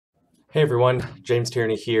Hey everyone, James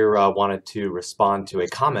Tierney here. Wanted to respond to a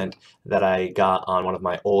comment that I got on one of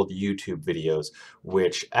my old YouTube videos,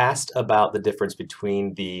 which asked about the difference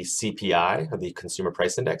between the CPI, or the Consumer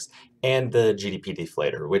Price Index, and the GDP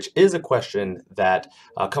deflator, which is a question that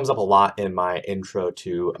comes up a lot in my intro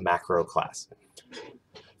to macro class.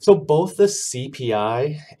 So both the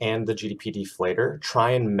CPI and the GDP deflator try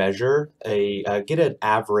and measure get an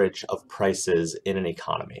average of prices in an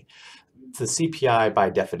economy. The CPI, by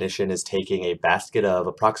definition, is taking a basket of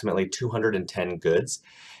approximately 210 goods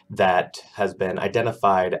that has been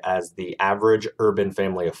identified as the average urban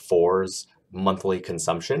family of four's monthly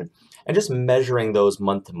consumption and just measuring those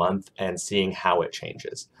month to month and seeing how it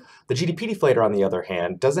changes. The GDP deflator, on the other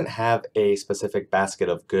hand, doesn't have a specific basket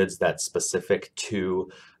of goods that's specific to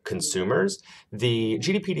consumers. The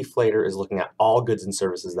GDP deflator is looking at all goods and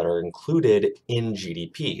services that are included in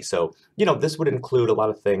GDP. So, this would include a lot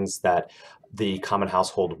of things that the common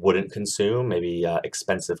household wouldn't consume, maybe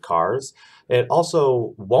expensive cars. It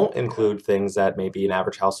also won't include things that maybe an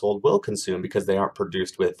average household will consume because they aren't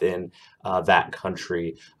produced within that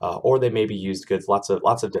country, or they may be used goods, lots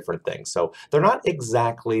of different things. So they're not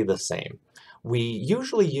exactly the same. We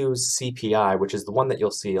usually use CPI, which is the one that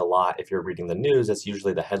you'll see a lot if you're reading the news. That's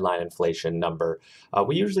usually the headline inflation number.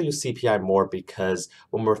 We usually use CPI more because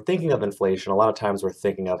when we're thinking of inflation, a lot of times we're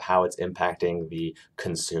thinking of how it's impacting the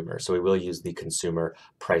consumer. So we will use the consumer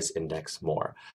price index more.